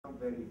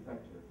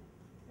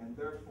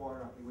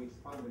therefore, we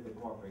expanded the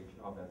coverage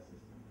of that system.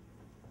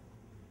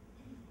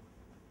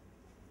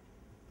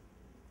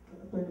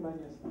 Atty.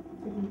 Bañez,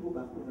 can you go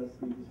back to the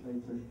previous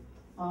slide, sir?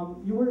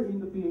 You were in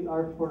the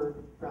PAR for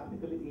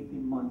practically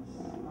 18 months.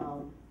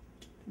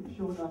 You've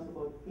shown us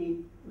about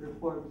 8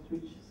 reforms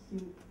which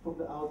seem from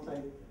the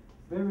outside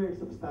very, very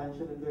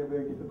substantial and very,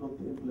 very difficult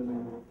to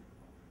implement.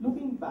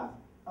 Looking back,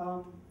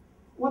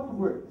 what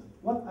worked?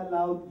 What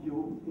allowed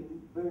you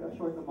in a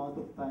short amount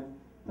of time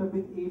to have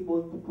been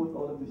able to put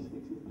all of these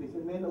things in place?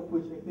 And many of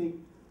which I think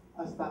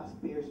as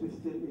taxpayers we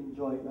still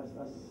enjoy as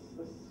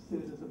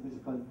citizens of this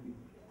country.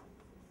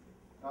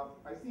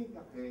 I think,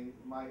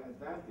 my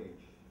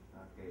advantage,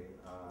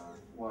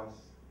 was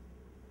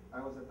I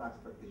was a tax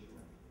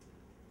practitioner.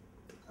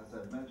 As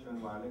I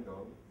mentioned a while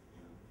ago,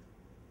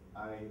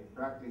 I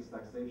practiced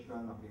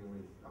taxation,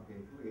 with,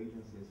 2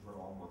 agencies for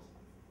almost,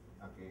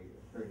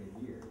 30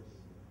 years.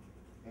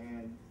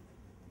 And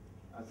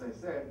as I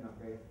said,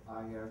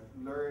 I have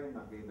learned,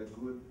 the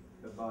good,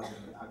 the bad,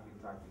 and the ugly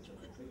practice of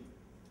taxation.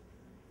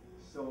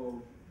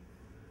 So,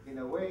 in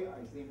a way,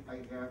 I think I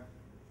have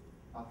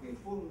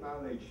full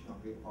knowledge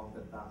of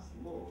the tax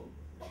law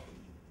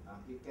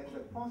and the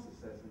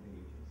processes in the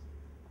agency.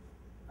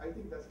 I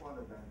think that's one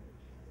advantage.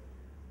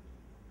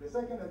 The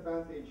second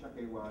advantage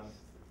was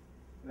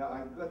I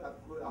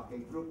got a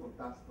group of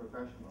tax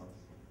professionals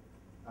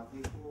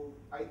who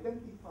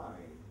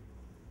identified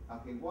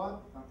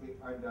what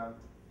are the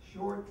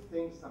short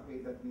things that we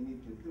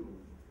need to do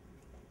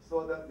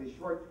so that the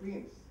short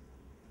wins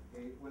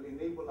will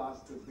enable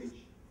us to reach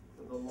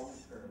to the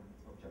long-term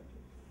objectives.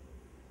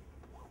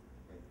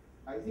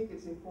 I think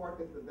it's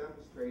important to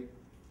demonstrate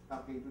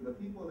to the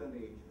people in the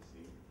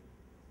agency,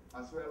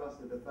 as well as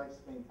to the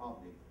taxpaying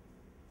public,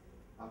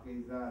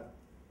 that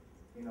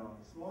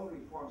small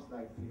reforms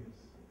like this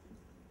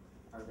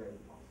are very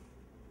possible.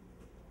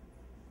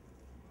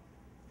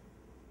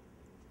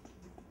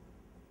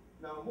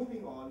 Now,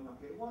 moving on,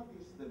 what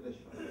is the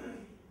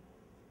vision?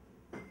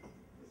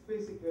 It's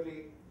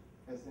basically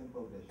a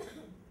simple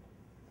vision.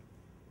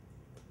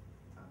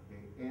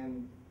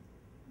 And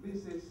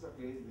this is the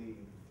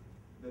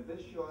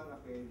vision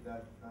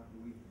that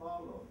we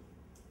follow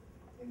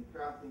in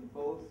crafting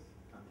both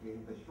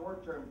the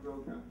short-term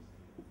programs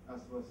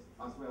as well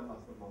as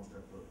the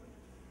long-term program.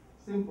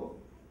 Simple.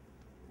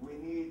 We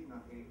need a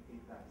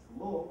tax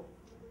law,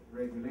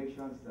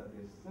 regulations that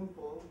is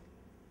simple,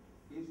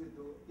 easy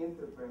to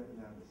interpret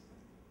and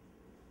understand.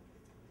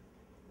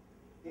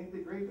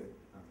 Integrated.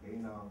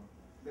 Now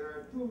there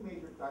are 2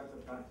 major types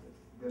of taxes: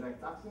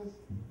 direct taxes,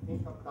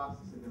 income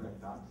tax is a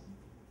direct tax,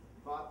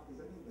 but is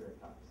an indirect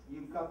tax.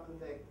 You've got to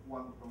connect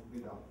one from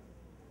the other,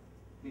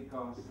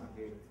 because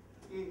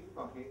if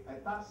a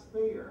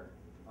taxpayer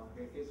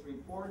is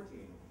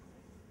reporting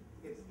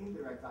its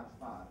indirect tax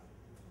path,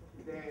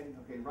 then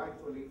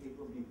rightfully it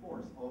will be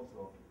forced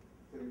also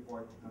to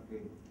report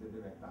the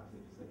direct tax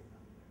at the same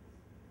time.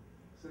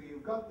 So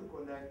you've got to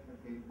connect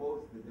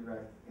both the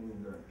direct and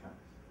indirect tax.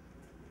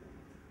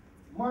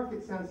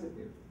 Market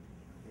sensitive.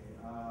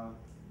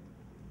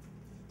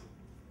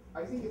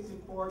 I think it's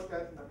important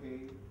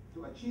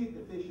to achieve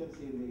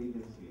efficiency in the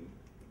agency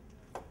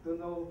to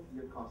know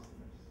your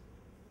customers.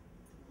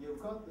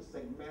 You've got to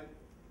segment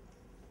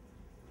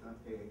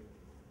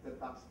the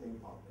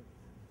taxpaying public.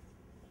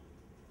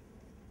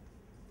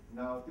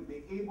 Now, to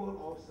be able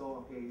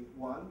also,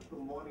 one, to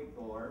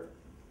monitor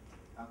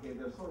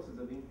their sources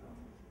of income,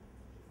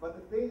 but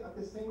at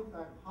the same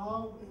time,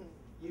 how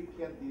you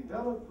can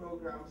develop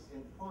programs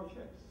and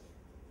projects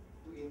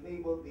to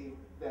enable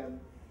them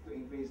to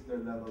increase their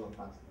level of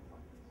tax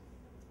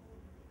compliance.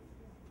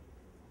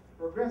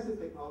 Progressive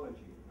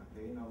technology.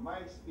 My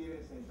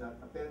experience is that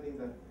attending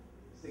that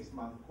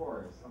 6-month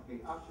course,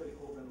 actually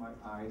opened my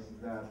eyes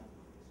that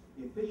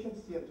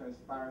efficiency and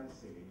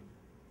transparency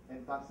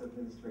and tax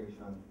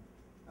administration,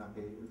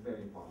 is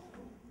very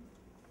possible.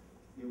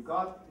 You've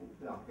got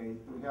to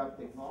have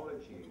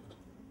technology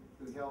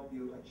to help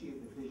you achieve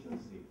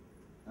efficiency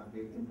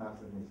in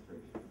tax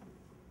administration.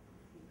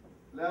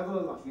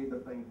 Level the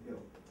playing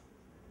field.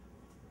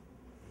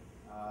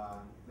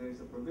 There is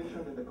a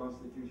provision in the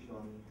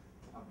Constitution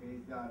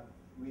that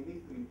we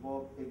need to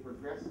involve a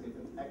progressive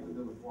and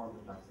equitable form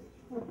of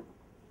taxation.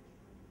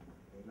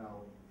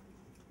 Now,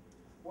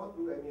 what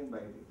do I mean by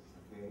this?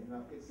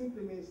 Now it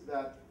simply means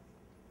that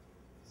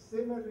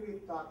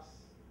similarly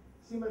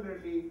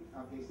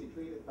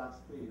situated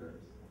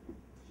taxpayers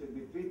should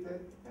be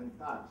treated and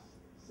taxed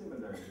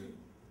similarly,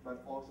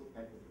 but also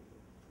equitably.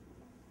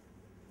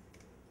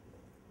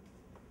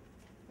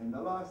 And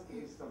the last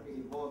is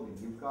evolving.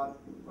 You've got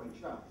to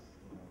adjust.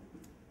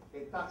 A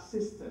tax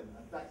system,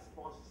 a tax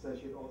process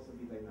should also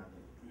be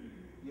dynamic.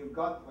 You've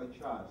got to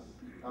adjust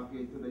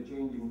to the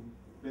changing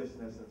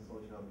business and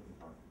social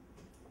environment.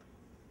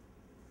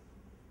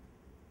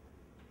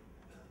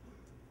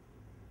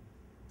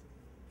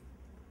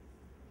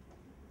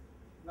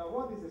 Now,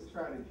 what is the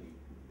strategy?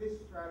 This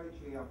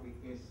strategy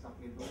is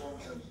the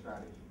long-term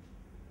strategy.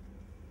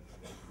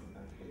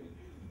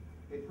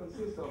 It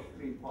consists of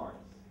 3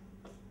 parts.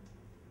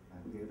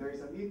 Okay, there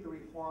is a need to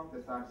reform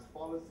the tax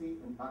policy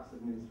and tax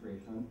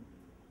administration.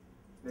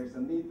 There's a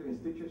need to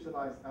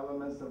institutionalize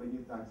elements of a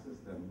new tax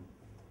system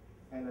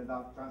and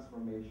adopt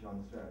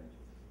transformation strategies.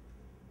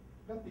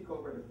 Let me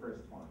cover the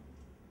first one.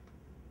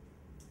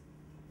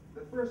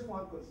 The first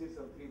one consists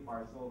of three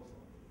parts also.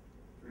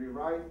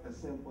 Rewrite a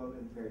simple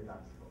and fair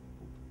tax code.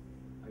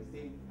 I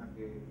think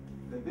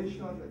the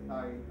vision that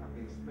I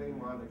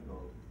explained a while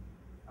ago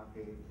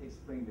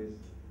explained this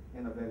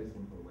in a very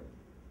simple way.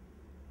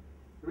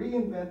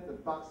 Reinvent the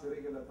tax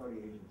regulatory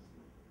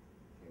agency.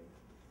 Okay.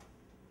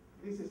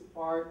 This is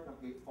part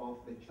of the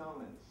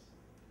challenge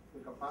to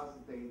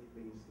capacitate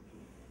the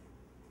institution.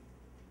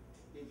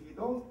 If you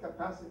don't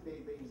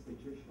capacitate the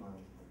institution,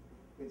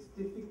 it's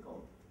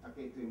difficult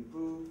to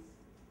improve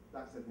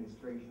tax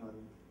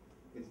administration.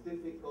 It's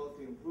difficult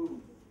to improve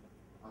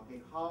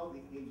how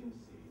the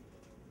agency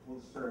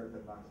will serve the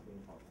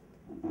taxpaying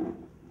public.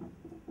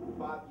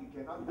 But you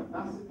cannot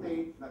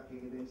capacitate the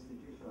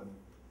institution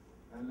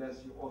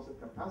unless you also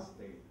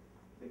capacitate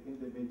the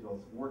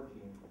individuals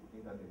working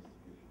in that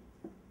institution.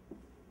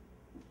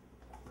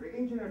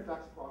 Re-engineer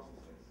tax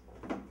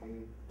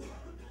processes.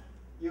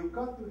 You've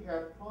got to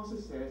have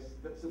processes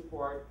that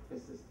support a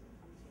system.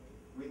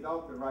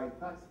 Without the right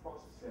tax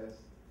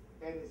processes,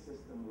 any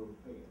system will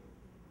fail.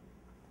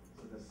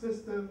 So the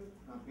system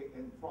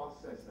and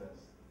processes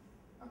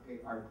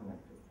are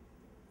connected.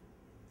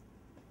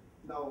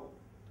 Now,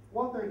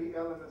 what are the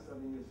elements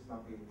of the new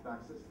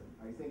tax system?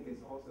 I think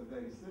it's also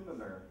very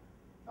similar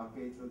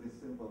to this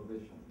simple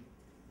vision.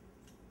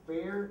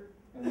 Fair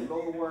and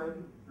lower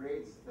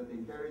rates that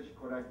encourage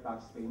correct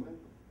tax payment,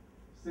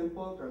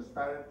 simple,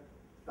 transparent,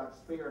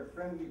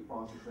 taxpayer-friendly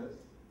processes,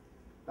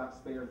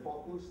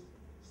 taxpayer-focused,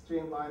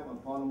 streamlined,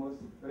 autonomous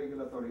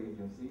regulatory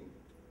agency,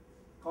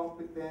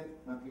 competent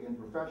and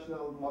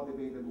professional,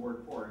 motivated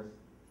workforce,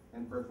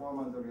 and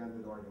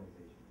performance-oriented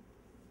organization.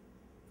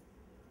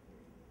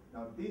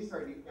 Now, these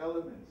are the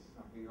elements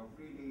of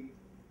really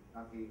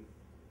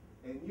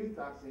a new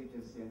tax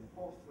agency and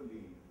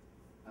hopefully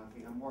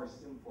a more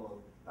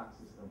simple tax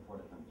system for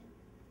the country.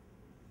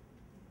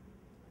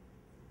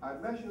 I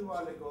mentioned a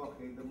while ago,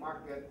 the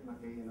market,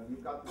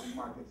 you've got to be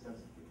market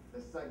sensitive.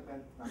 The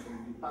segment, the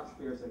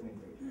taxpayer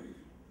segmentation.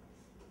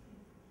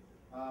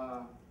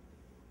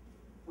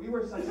 We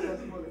were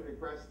successful in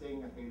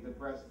requesting the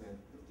President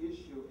to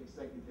issue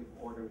Executive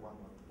Order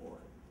 114.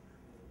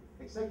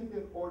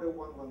 Executive Order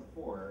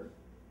 114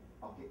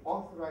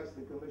 authorized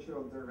the Commissioner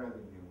of the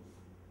Revenue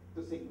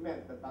to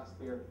segment the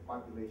taxpayer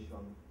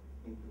population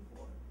into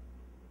four.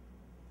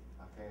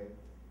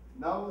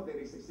 Now there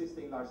is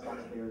existing large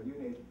taxpayer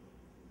unit.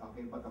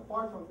 But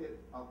apart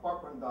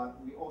from that,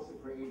 we also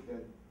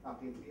created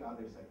three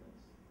other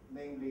segments,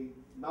 namely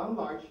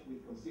non-large,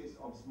 which consists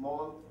of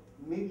small,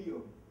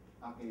 medium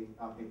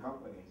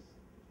companies.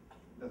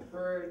 The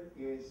third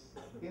is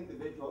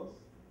individuals.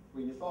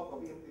 When you talk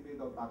of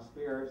individual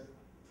taxpayers,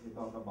 you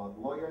talk about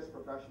lawyers,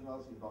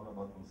 professionals, you talk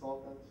about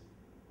consultants,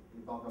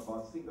 you talk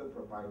about single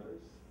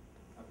proprietors.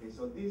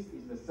 So this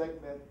is the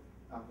segment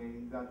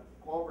that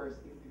covers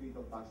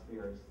individual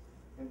taxpayers.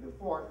 And the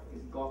fourth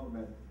is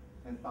government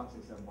and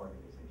tax-exempt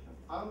organization.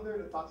 Under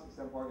the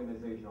tax-exempt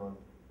organization,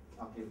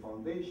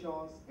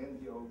 foundations,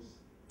 NGOs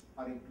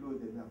are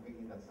included in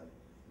that segment.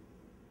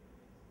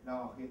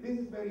 Now, this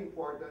is very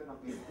important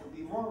to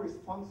be more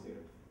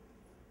responsive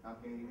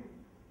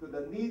to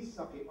the needs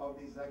of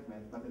this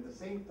segment, but at the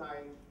same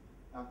time,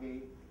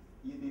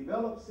 you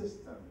develop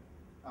system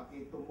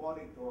to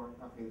monitor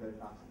their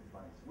tax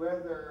compliance.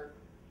 Whether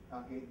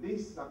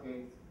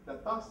the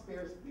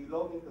taxpayers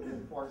belonging to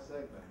these four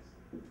segments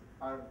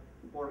are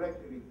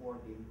correctly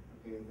reporting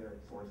their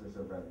sources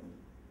of revenue.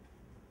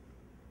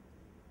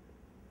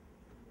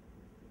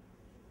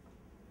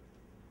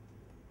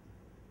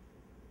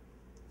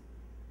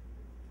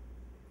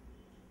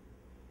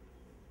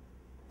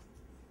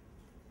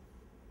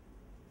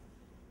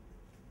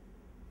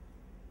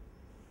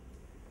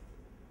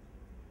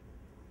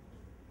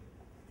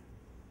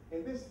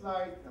 In this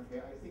slide, I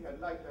think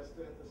I'd like us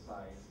to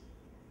emphasize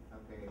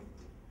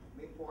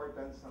the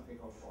importance of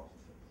processes.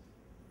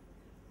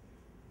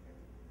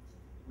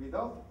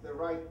 Without the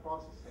right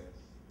processes,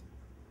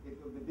 it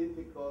will be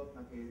difficult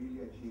to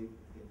really achieve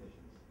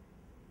efficiency.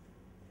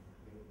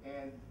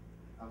 And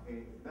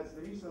that's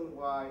the reason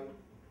why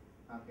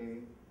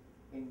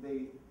in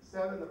the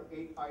 7 or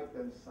 8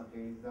 items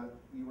that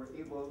we were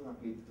able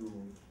to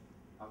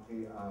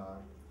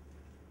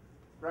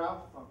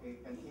craft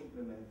and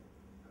implement,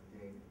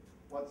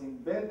 what's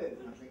embedded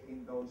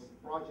in those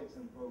projects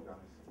and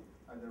programs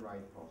are the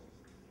right processes.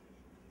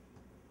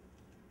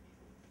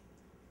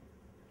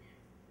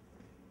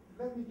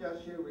 Let me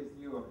just share with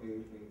you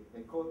a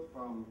quote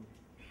from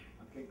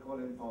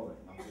Colin Powell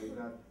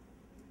that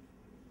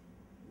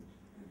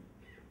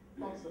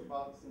talks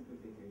about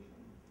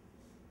simplification.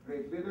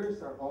 Great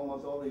leaders are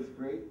almost always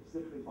great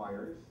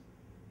simplifiers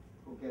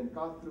who can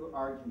cut through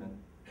argument,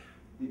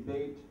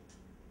 debate,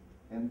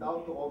 and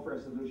doubt to offer a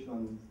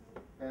solution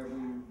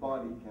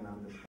everybody can understand.